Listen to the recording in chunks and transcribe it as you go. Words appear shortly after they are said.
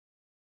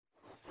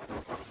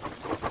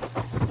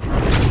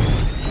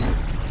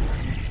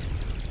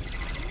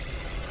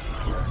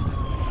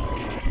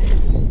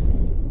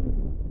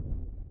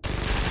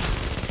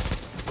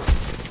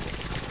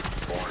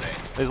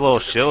These little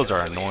shields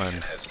are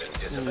annoying.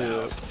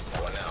 Yeah.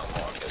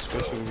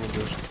 Especially when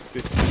there's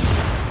 50.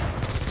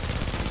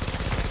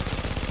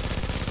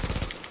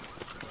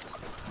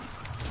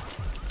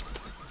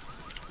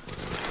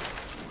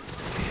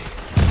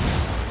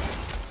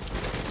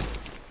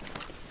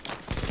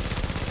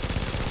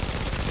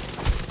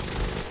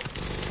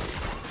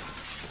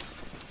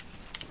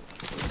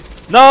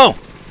 No!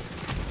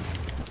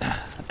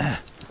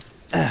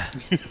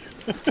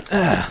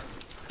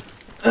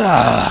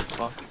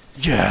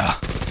 Yeah.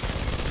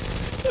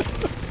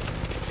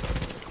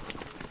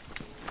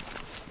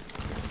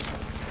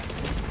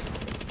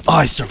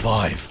 I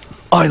survive.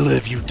 I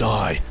live, you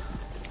die.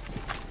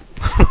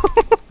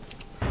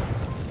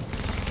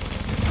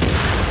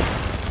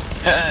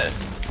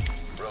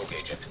 Rogue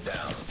agent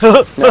down.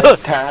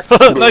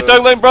 Nice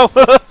tag lane, bro.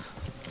 Frickin'.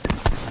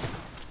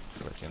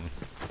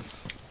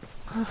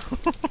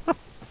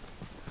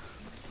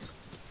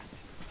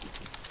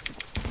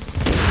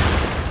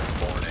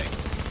 Warning.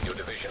 Your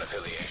division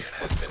affiliation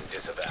has been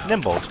disavowed.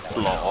 Nimbled.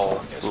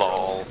 Lol.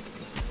 Lol.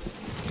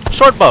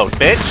 Short boat,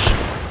 bitch.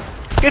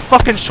 Get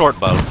fucking short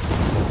boat.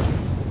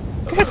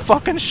 Get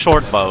fucking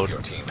short boat.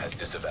 Your team has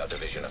disavowed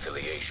division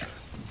affiliation.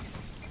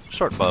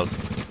 Short boat.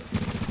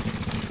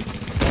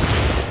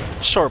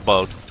 Short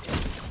boat.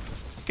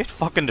 Get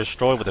fucking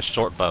destroyed with a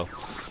short bow.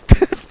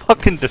 Get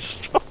fucking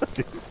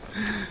destroyed.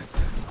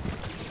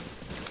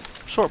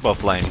 Short bow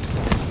flame.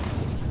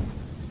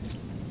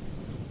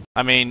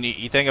 I mean,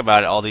 you think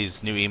about it, all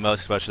these new emotes,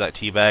 especially that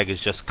teabag,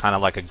 is just kind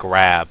of like a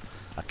grab,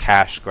 a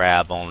cash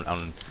grab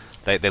on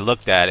they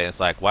looked at it and it's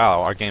like,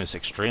 wow, our game is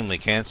extremely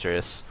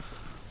cancerous.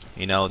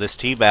 You know, this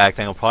teabag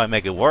thing will probably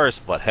make it worse,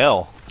 but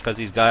hell, because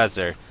these guys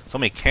are so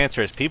many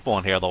cancerous people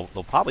in here, they'll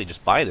probably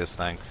just buy this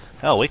thing.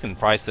 Hell, we can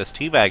price this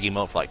teabag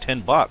emote for like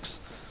 $10.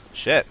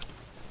 Shit,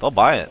 they'll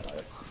buy it.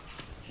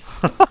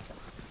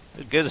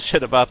 Who gives a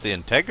shit about the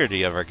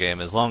integrity of our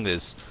game as long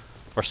as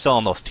we're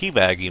selling those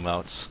teabag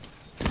emotes?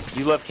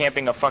 You love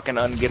camping a fucking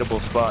ungettable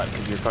spot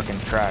because you're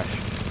fucking trash.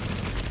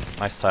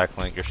 Nice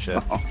cycling your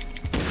shit.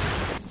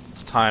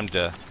 It's time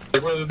to.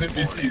 Like one of those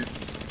NPCs.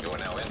 You are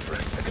now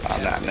entering the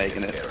I'm not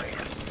making it. area.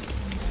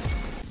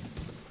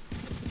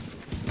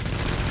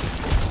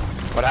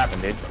 What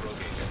happened, dude? The rogue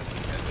agent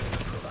has been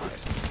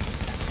neutralized.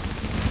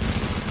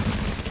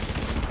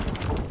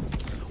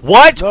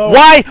 What? No.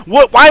 Why?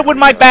 Why would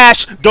my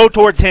bash go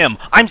towards him?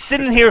 I'm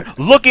sitting here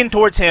looking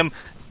towards him.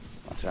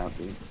 Watch out,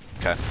 dude.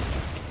 Okay.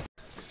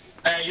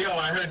 Hey, yo,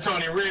 I heard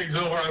Tony Riggs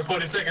over on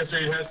 42nd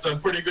Street has some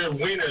pretty good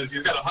wieners.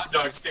 He's got a hot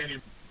dog standing.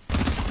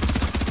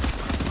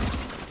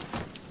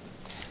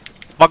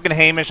 Fucking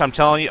Hamish, I'm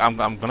telling you, I'm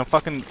gonna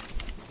fucking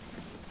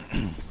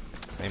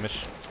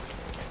Hamish,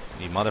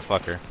 you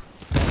motherfucker.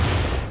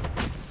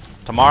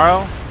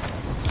 Tomorrow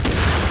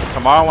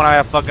when I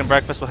have fucking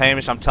breakfast with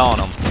Hamish, I'm telling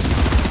him,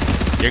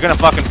 you're gonna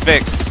fucking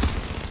fix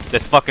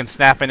this fucking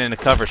snapping into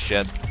cover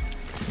shit.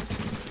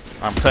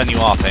 I'm cutting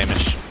you off,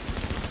 Hamish.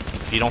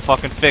 If you don't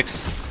fucking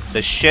fix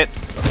this shit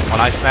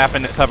when I snap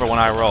into cover when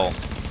I roll,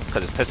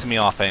 because it's pissing me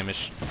off,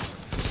 Hamish.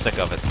 I'm sick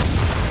of it.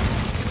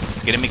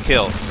 It's getting me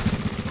killed.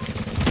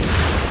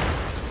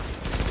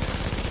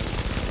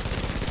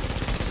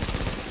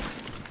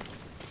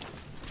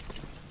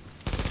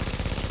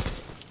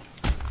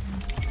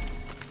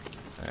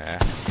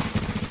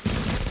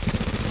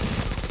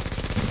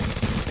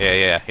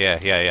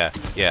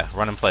 Yeah.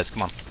 Run in place.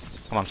 Come on.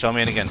 Come on, show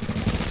me it again.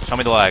 Show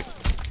me the lag.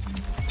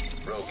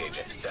 Rogue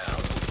agent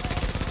down.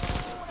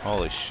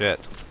 Holy shit.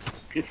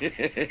 I'd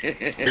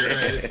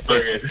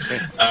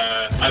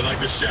like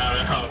to shout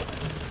out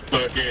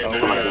fucking.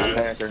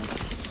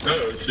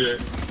 Oh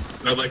shit.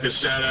 I'd like to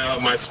shout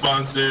out my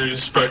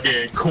sponsors,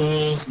 fucking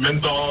Cools,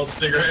 Menthol,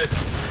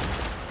 cigarettes.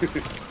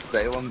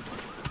 Salem.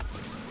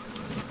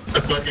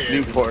 Fucking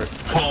Newport.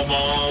 Pall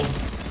Mall,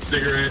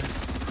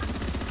 cigarettes.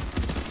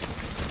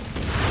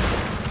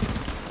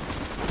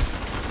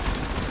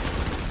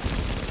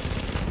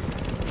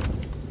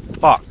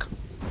 Fuck.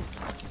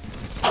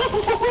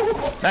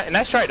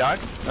 Nice try, dog.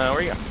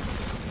 Where you go?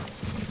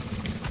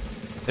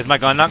 Is my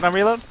gun not gonna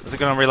reload? Is it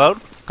gonna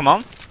reload? Come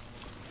on.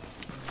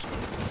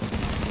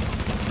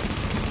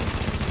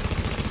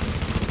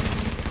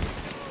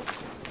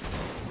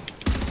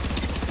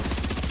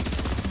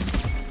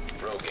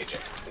 Rogue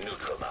agent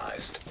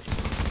neutralized.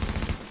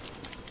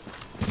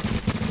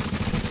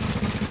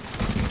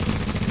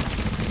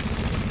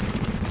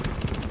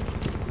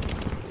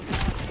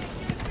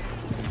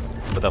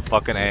 With the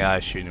fucking AI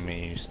shooting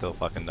me, you still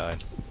fucking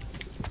died.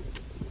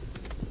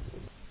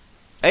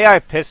 AI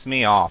pissed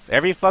me off.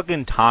 Every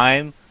fucking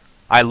time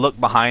I look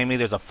behind me,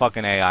 there's a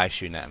fucking AI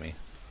shooting at me.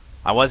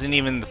 I wasn't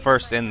even the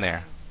first in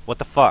there. What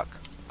the fuck?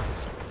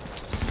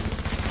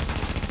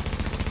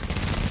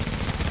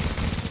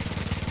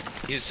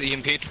 He's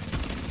EMP'd.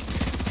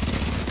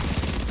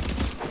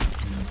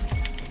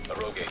 The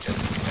rogue agent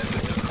has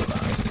been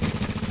neutralized.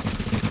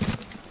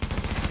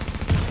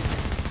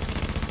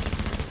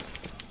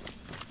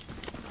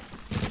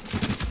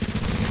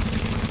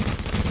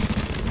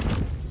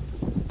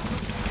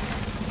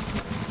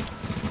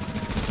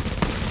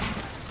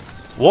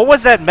 What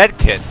was that med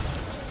kit?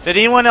 Did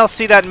anyone else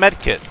see that med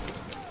kit?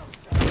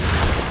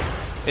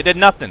 It did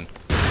nothing.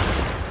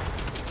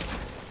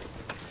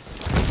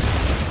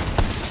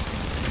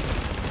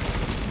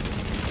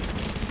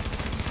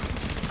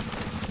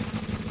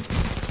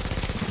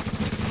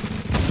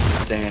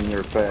 Dan,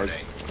 you're a fag.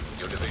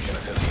 Your division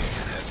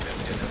affiliation has been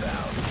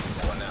disavowed.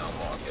 You are now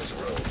marked as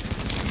rogue.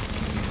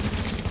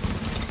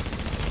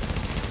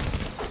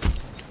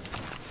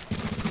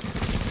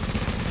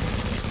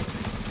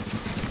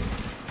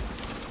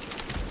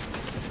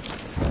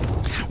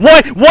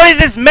 What is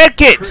this med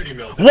kit? Pretty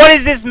melted. What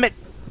is this med?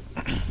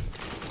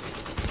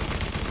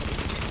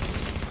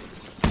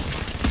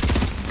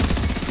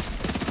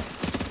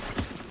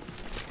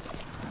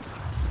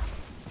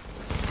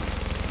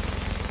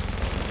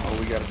 Oh,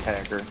 we got a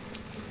packer.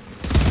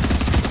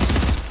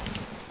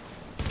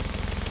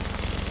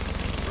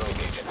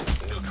 Rogue agent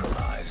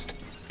neutralized.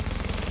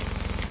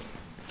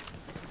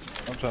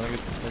 I'm trying to get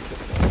this make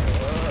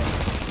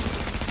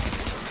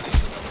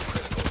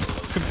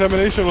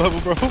contamination level,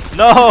 bro.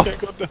 No. Can't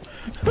go down.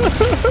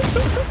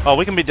 Oh,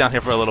 we can be down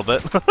here for a little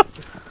bit.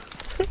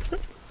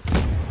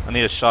 I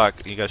need a shot.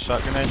 You got a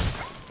shot grenade?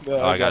 No,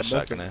 Oh, I got a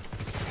shot nothing. grenade.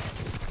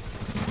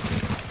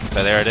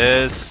 Okay, there it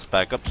is.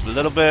 Back up just a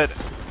little bit.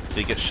 Did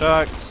you get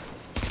shocked?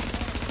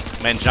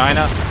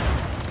 Mangina.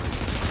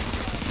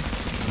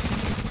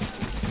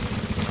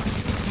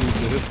 Dude,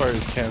 the hipfire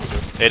is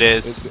cancer. It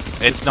is.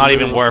 It's not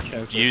even literal worth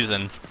cancer.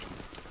 using.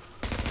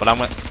 But I'm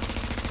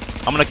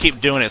gonna keep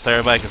doing it so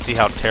everybody can see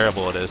how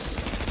terrible it is.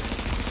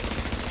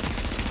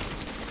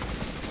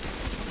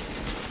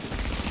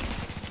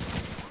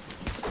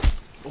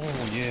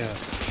 Oh yeah.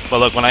 But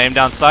look, when I aim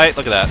down sight,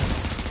 look at that.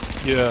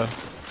 Yeah.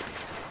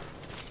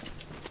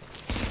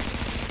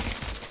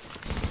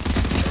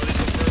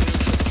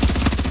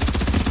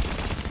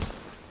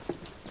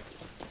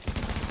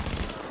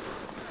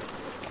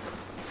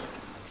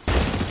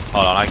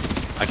 Hold on,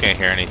 I can't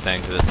hear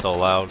anything because it's so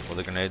loud with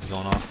the grenades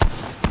going off.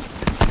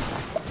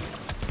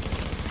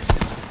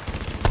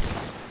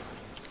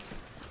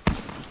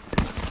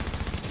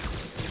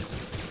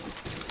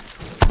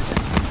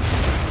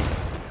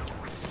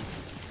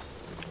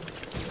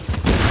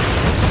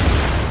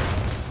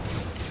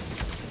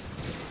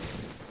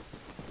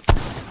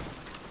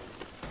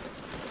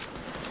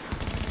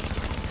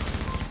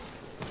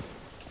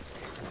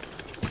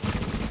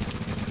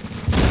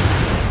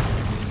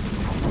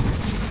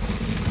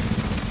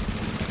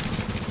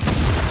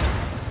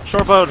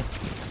 Short boat.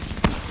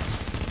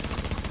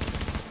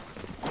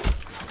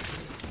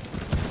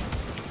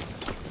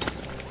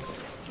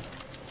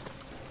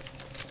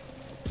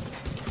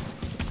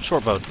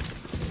 Short boat.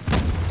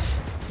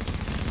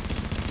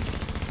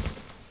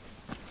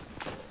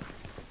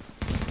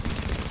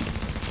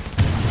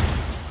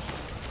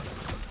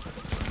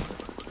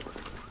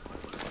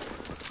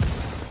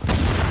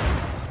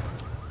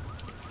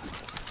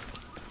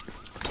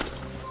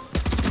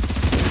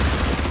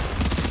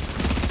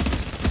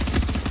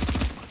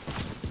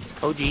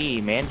 OG,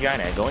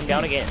 Mangina, going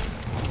down again.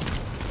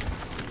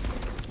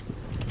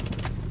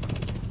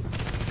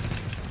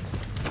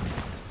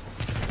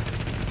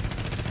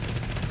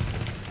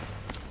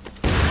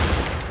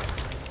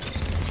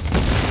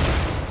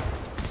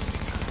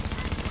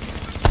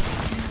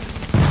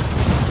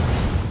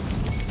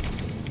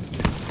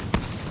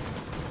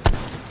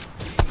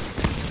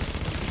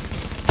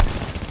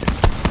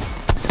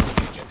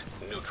 Agent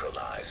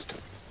neutralized.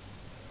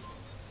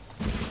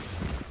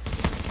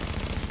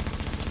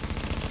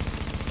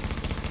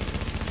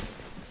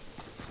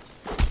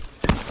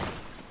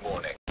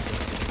 Warning.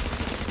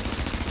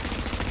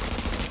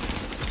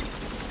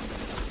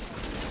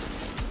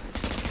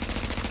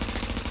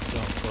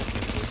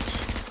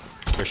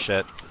 For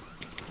shit.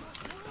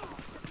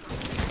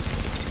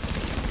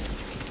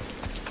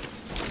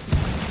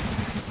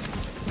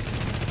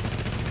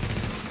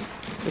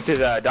 This is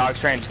Dog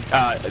Strange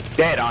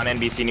dead on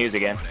NBC News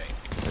again.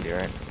 That'll be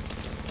right.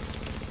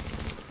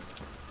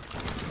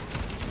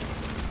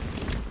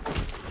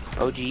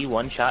 OG,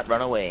 one shot,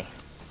 run away.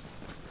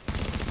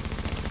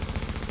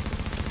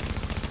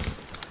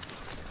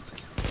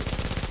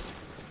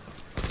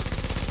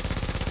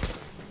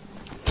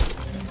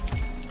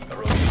 A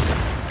rogue agent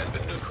has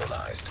been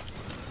neutralized.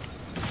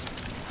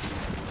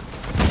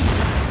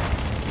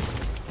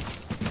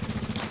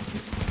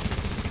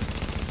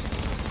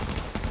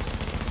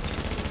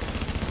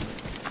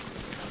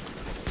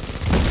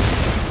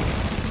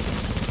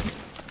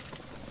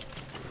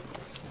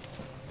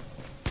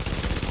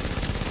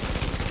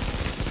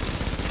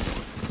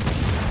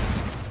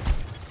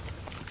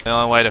 The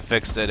only way to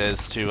fix it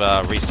is to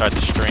restart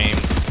the stream,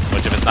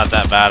 which if it's not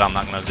that bad, I'm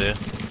not gonna do.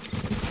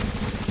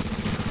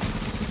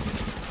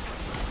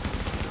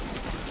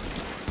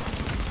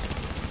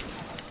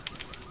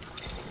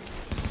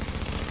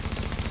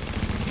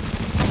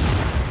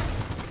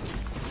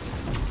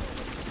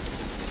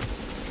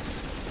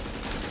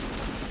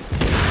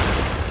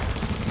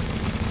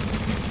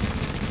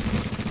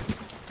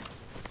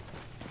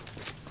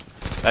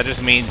 That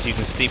just means you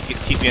can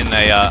keep you in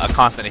a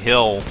constant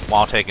heal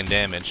while taking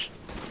damage.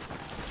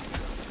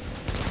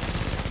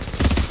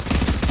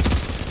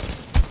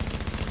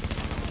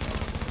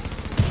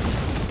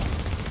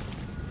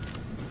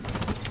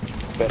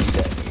 Betty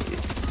Day.